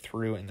power to get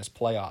through in this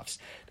playoffs.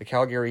 The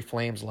Calgary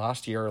Flames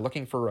last year are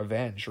looking for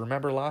revenge.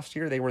 Remember last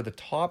year they were the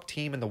top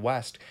team in the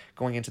West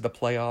going into the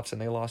playoffs,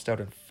 and they lost out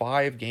in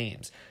 5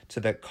 games to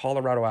the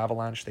Colorado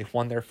Avalanche. They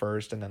won their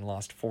first and then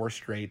lost 4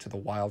 straight to the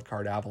wild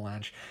card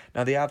Avalanche.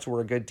 Now, the Avs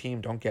were a good team,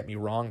 don't get me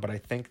wrong, but I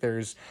think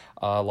there's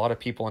a lot of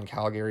people in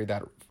Calgary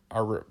that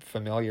are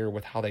familiar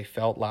with how they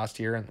felt last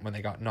year and when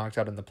they got knocked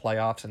out in the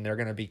playoffs, and they're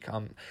going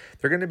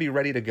to be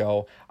ready to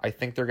go. I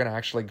think they're going to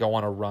actually go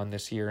on a run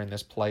this year in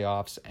this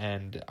playoffs,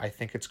 and I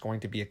think it's going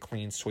to be a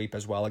clean sweep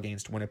as well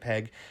against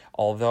Winnipeg,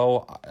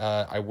 although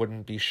I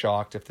wouldn't be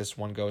shocked if this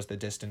one goes the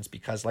distance,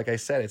 because like I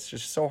said, it's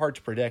just so hard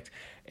to predict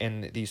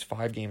in these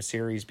 5-game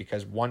series,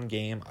 because one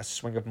game, a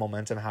swing of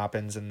momentum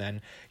happens, and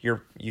then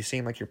you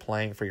seem like you're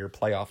playing for your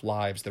playoff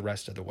lives the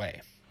rest of the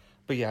way.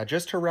 But yeah,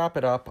 just to wrap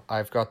it up,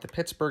 I've got the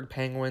Pittsburgh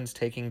Penguins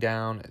taking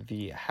down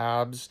the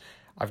Habs.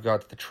 I've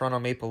got the Toronto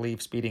Maple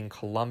Leafs beating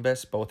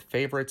Columbus, both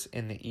favorites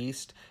in the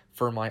East.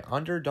 For my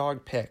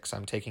underdog picks,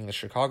 I'm taking the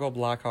Chicago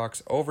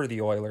Blackhawks over the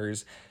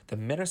Oilers, the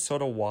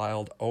Minnesota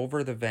Wild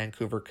over the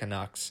Vancouver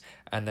Canucks,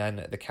 and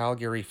then the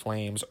Calgary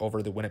Flames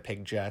over the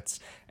Winnipeg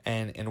Jets.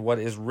 And in what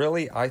is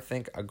really, I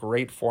think, a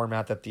great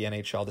format that the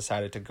NHL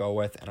decided to go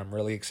with, and I'm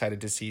really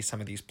excited to see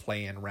some of these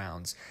play-in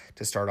rounds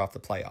to start off the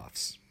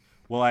playoffs.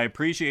 Well, I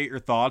appreciate your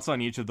thoughts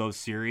on each of those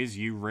series.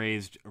 You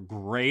raised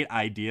great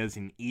ideas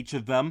in each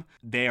of them.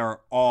 They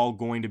are all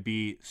going to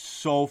be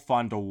so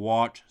fun to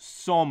watch.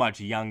 So much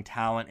young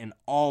talent in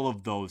all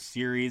of those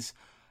series.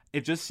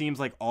 It just seems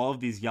like all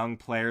of these young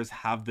players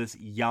have this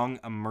young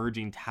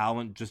emerging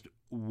talent just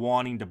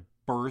wanting to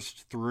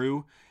burst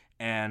through.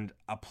 And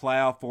a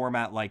playoff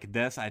format like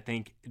this, I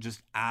think,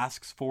 just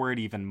asks for it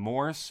even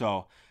more.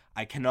 So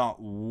I cannot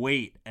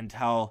wait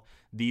until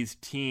these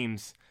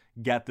teams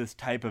get this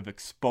type of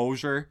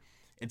exposure.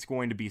 It's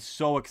going to be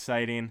so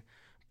exciting.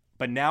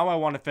 But now I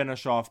want to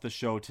finish off the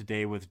show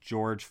today with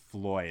George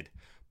Floyd.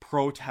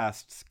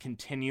 Protests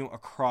continue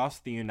across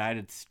the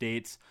United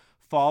States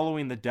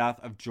following the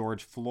death of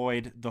George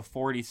Floyd, the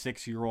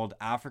 46-year-old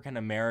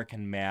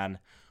African-American man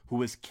who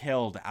was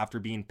killed after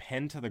being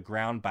pinned to the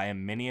ground by a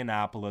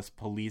Minneapolis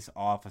police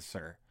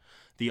officer.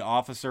 The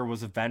officer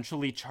was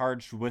eventually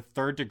charged with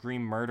third-degree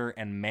murder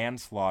and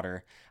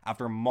manslaughter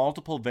after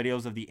multiple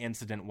videos of the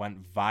incident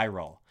went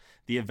viral.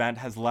 The event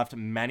has left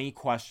many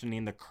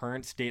questioning the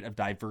current state of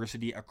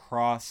diversity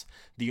across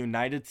the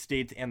United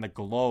States and the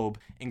globe,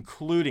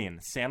 including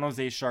San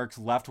Jose Sharks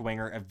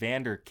left-winger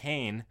Evander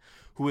Kane,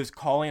 who is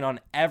calling on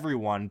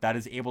everyone that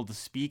is able to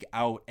speak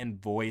out and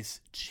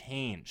voice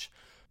change.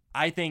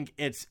 I think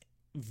it's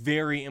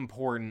very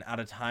important at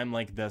a time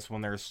like this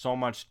when there's so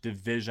much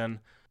division.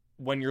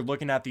 When you're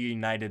looking at the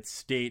United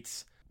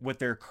States, with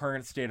their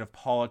current state of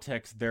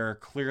politics, there are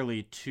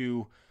clearly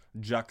two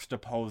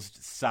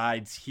juxtaposed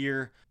sides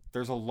here.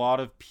 There's a lot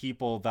of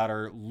people that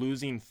are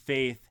losing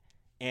faith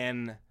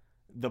in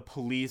the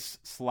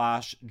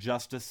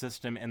police/justice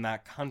system in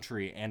that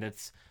country, and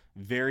it's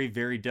very,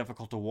 very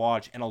difficult to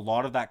watch, and a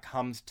lot of that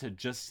comes to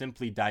just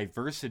simply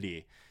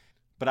diversity.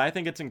 But I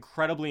think it's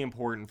incredibly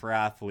important for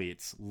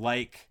athletes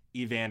like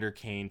Evander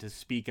Kane to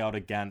speak out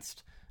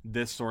against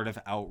this sort of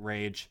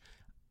outrage.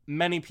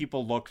 Many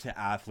people look to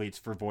athletes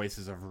for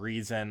voices of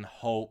reason,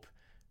 hope,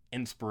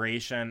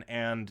 inspiration,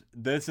 and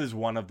this is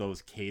one of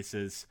those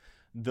cases.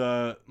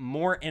 The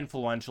more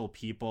influential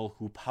people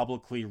who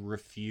publicly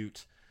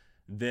refute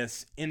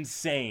this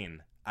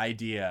insane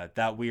idea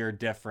that we are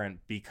different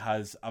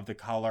because of the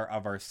color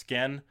of our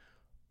skin,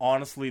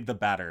 honestly, the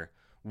better.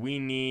 We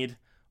need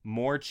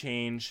more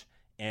change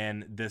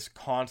in this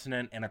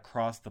continent and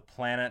across the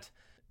planet.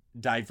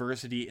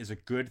 Diversity is a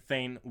good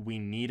thing. We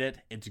need it.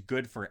 It's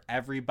good for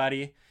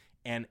everybody,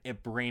 and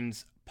it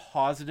brings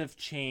positive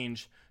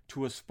change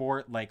to a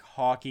sport like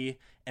hockey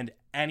and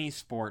any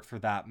sport for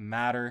that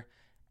matter.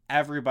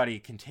 Everybody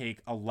can take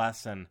a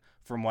lesson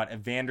from what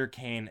Evander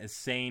Kane is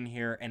saying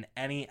here, and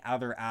any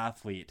other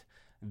athlete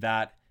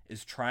that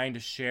is trying to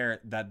share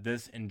that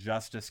this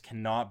injustice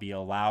cannot be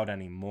allowed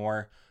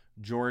anymore.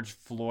 George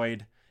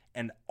Floyd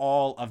and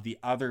all of the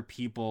other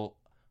people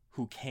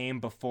who came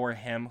before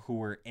him who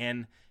were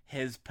in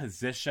his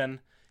position,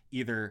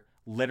 either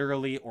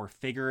literally or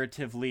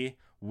figuratively.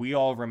 We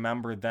all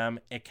remember them.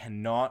 It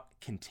cannot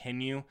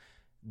continue.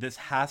 This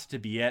has to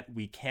be it.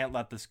 We can't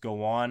let this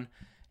go on.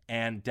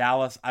 And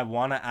Dallas, I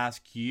want to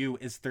ask you,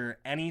 is there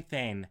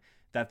anything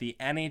that the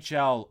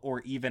NHL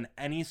or even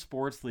any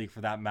sports league for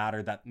that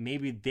matter that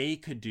maybe they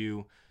could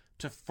do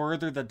to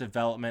further the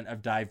development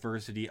of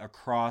diversity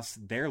across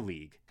their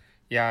league?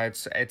 Yeah,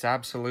 it's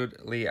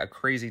absolutely a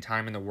crazy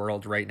time in the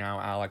world right now,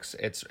 Alex.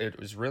 It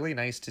was really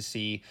nice to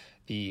see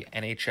the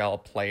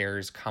NHL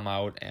players come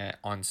out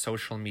on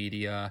social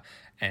media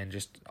and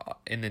just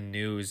in the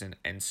news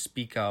and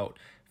speak out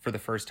for the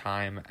first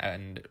time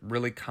and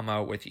really come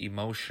out with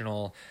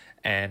emotional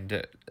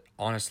and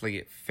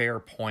honestly fair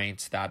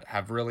points that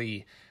have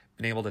really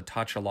been able to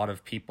touch a lot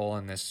of people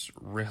in this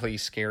really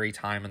scary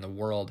time in the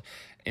world.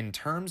 In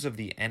terms of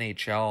the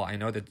NHL, I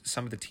know that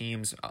some of the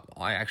teams,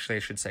 I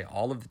should say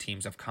all of the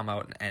teams have come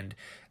out and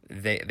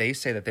they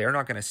say that they're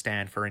not going to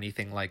stand for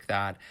anything like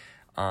that.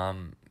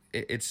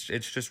 It's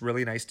just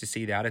really nice to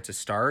see that. It's a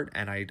start,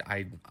 and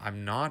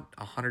I'm not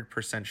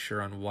 100%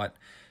 sure on what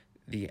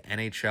the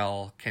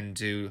NHL can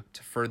do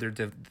to further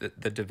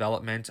the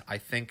development. I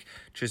think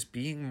just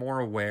being more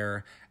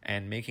aware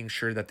and making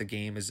sure that the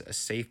game is a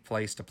safe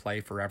place to play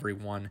for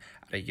everyone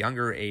at a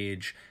younger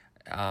age,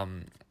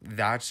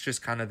 that's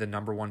just kind of the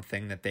number one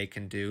thing that they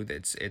can do.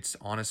 It's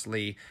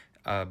honestly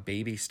a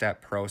baby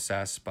step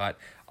process, but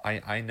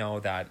I know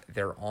that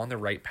they're on the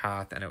right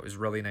path, and it was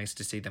really nice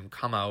to see them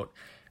come out,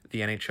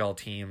 the NHL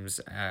teams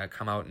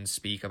come out and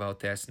speak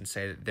about this and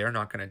say that they're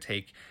not going to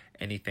take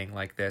anything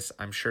like this.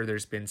 I'm sure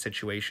there's been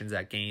situations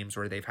at games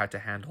where they've had to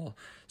handle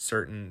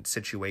certain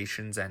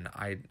situations, and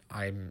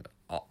I'm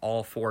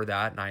all for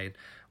that.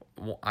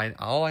 And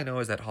all I know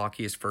is that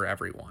hockey is for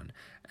everyone,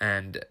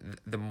 and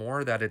the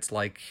more that it's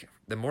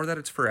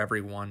for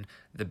everyone,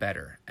 the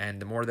better,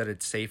 and the more that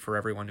it's safe for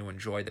everyone to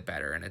enjoy, the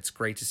better. And it's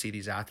great to see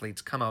these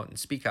athletes come out and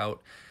speak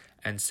out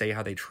and say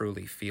how they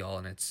truly feel,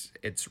 and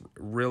it's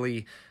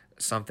really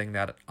something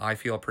that I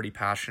feel pretty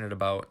passionate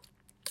about,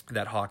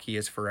 that hockey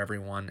is for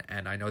everyone.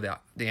 And I know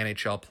that the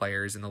NHL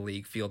players in the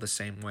league feel the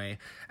same way,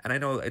 and I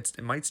know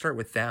it might start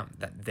with them,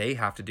 that they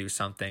have to do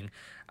something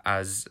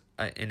as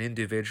an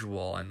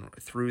individual and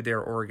through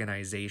their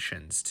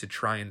organizations to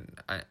try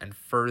and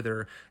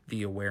further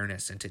the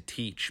awareness and to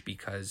teach,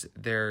 because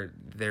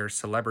they're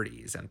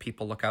celebrities and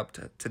people look up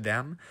to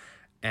them,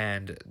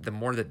 and the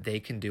more that they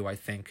can do, I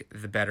think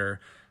the better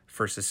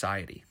for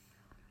society.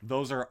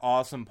 Those are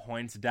awesome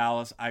points,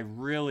 Dallas. I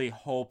really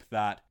hope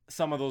that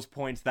some of those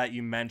points that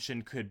you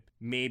mentioned could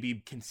maybe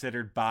be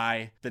considered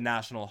by the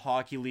National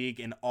Hockey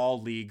League and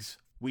all leagues.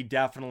 We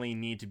definitely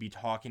need to be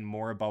talking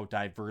more about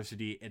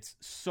diversity. It's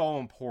so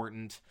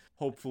important.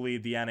 Hopefully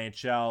the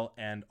NHL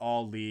and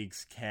all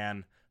leagues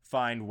can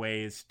find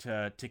ways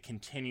to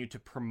continue to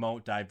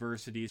promote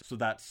diversity so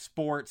that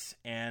sports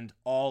and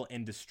all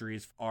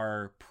industries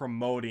are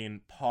promoting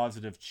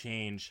positive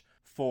change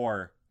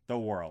for the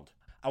world.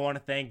 I want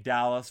to thank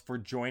Dallas for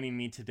joining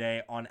me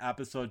today on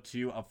episode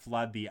 2 of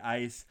Flood the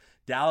Ice.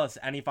 Dallas,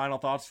 any final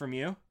thoughts from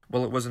you?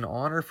 Well, it was an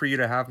honor for you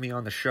to have me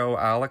on the show,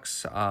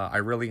 Alex. I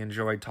really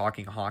enjoyed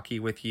talking hockey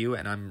with you,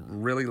 and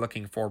I'm really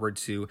looking forward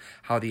to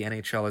how the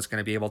NHL is going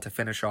to be able to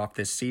finish off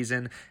this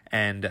season.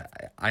 And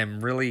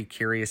I'm really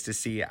curious to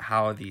see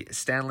how the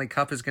Stanley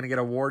Cup is going to get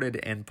awarded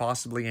in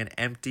possibly an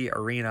empty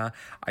arena.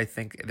 I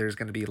think there's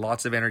going to be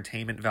lots of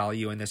entertainment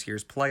value in this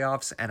year's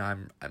playoffs, and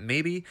I'm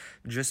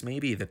just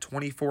maybe, the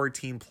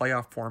 24-team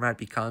playoff format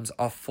becomes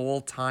a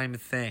full-time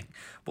thing.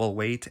 We'll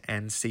wait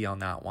and see on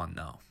that one,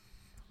 though.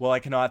 Well, I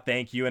cannot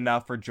thank you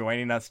enough for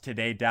joining us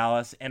today,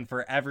 Dallas. And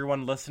for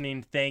everyone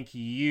listening, thank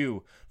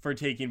you for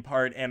taking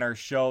part in our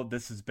show.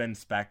 This has been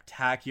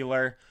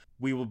spectacular.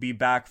 We will be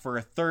back for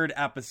a third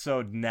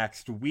episode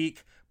next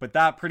week, but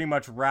that pretty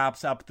much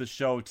wraps up the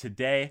show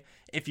today.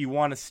 If you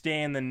want to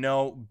stay in the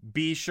know,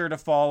 be sure to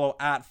follow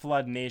at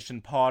Flood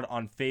Nation Pod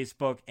on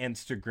Facebook,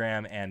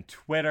 Instagram, and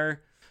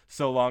Twitter.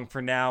 So long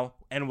for now,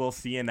 and we'll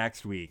see you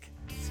next week.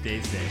 Stay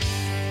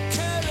safe.